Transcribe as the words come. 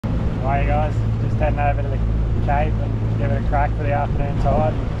Right, guys, just heading over to the Cape and give it a crack for the afternoon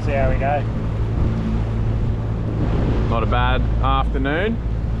tide and see how we go. Not a bad afternoon.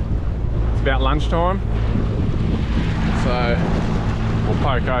 It's about lunchtime, so we'll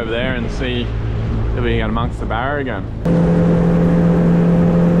poke over there and see if we can get amongst the Barra again.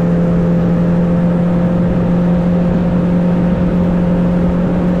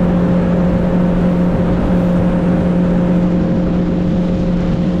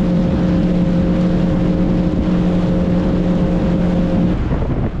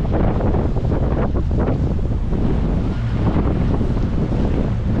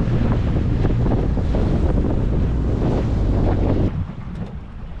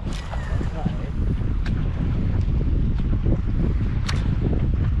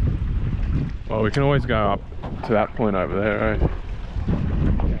 Well, we can always go up to that point over there, right?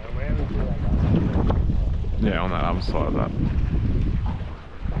 Yeah, on that other side of that.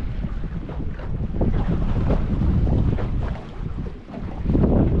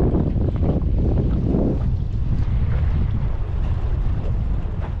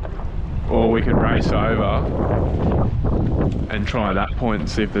 Or we could race over and try that point and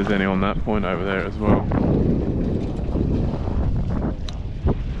see if there's any on that point over there as well.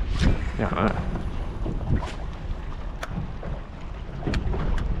 Yeah, I know.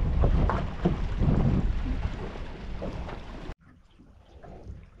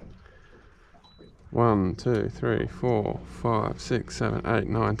 One, 2, 3, 4, 5, 6, 7, 8,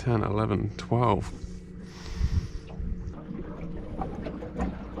 9, 10, 11, 12.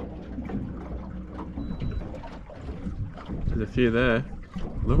 There's a few there.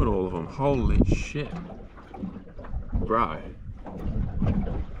 Look at all of them. Holy shit. Bro.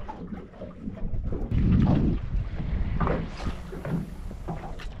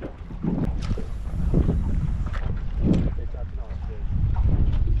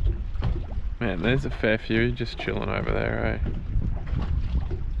 Man, there's a fair few just chilling over there, eh?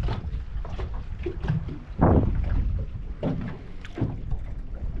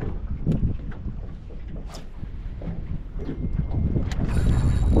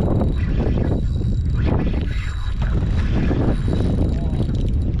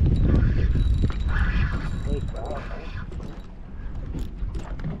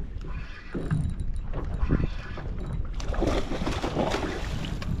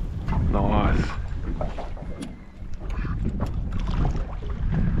 Nice.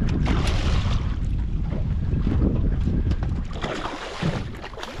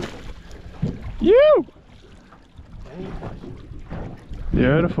 You!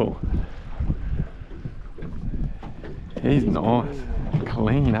 Beautiful. He's nice.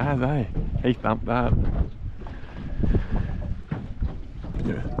 Clean as, eh? He thumped that.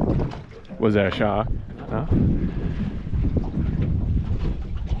 Yeah. Was there a shark? No?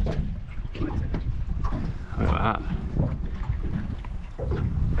 Look at that.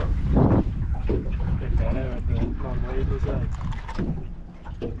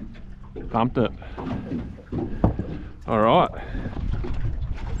 Thumped it. Alright.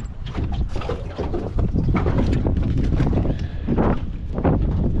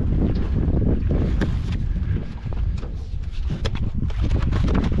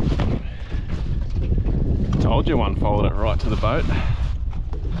 Told you one followed it right to the boat.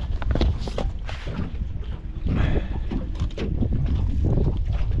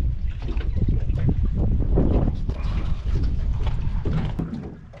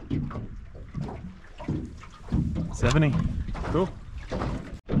 $70. Cool.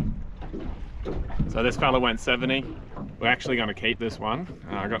 So this fella went 70. We're actually going to keep this one.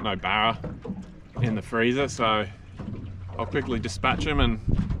 I got no Barra in the freezer, so I'll quickly dispatch him, and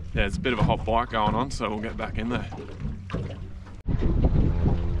yeah, it's a bit of a hot bite going on, so we'll get back in there.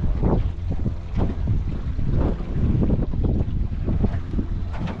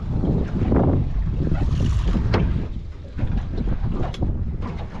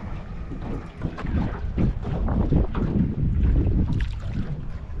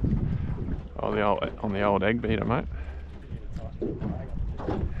 On the old egg beater, mate.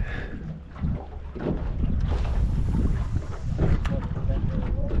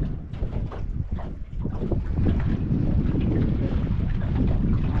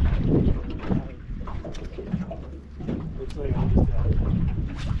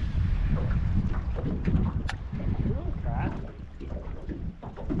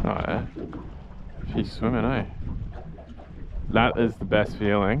 Oh yeah, she's swimming, eh? That is the best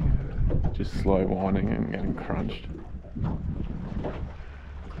feeling. Just slow winding and getting crunched.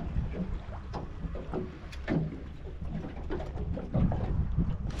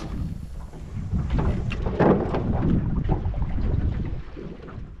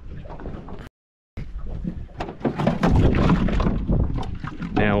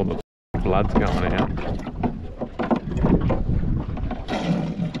 blood's going out.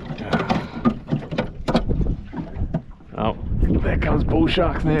 Oh, there comes bull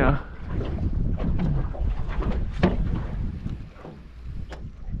sharks now.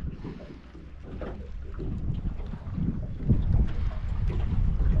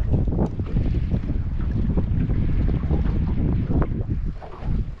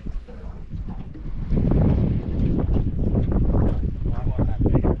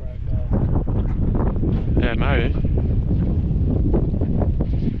 Yeah, maybe.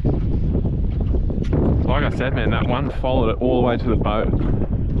 Like I said, man, that one followed it all the way to the boat.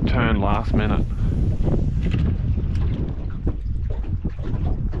 Turned last minute.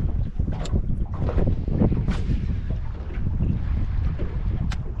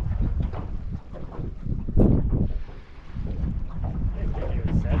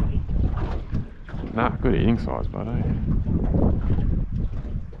 Nah, good eating size, but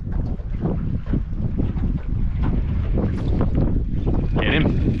get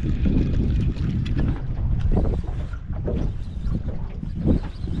him.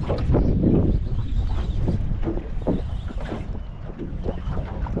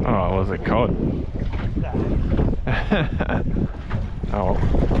 Oh, was it cod? Oh.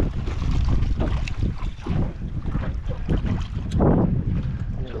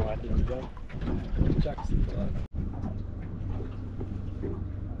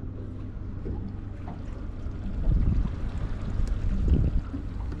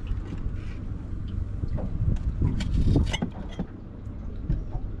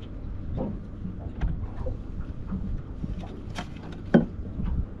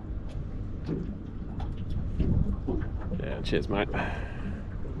 Yeah, cheers, mate.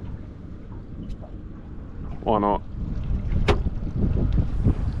 Why not?